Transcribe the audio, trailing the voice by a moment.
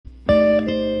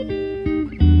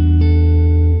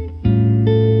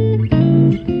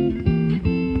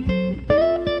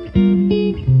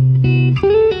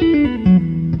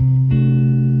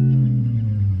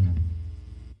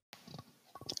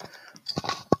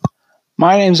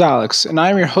My name's Alex, and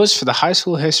I'm your host for the High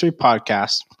School History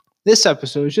Podcast. This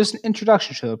episode is just an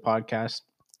introduction to the podcast.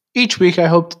 Each week, I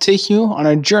hope to take you on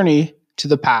a journey to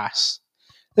the past.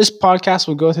 This podcast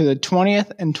will go through the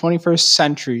 20th and 21st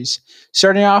centuries,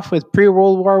 starting off with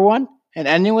pre-World War I and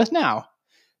ending with now.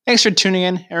 Thanks for tuning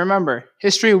in, and remember,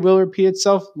 history will repeat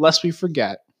itself lest we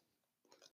forget.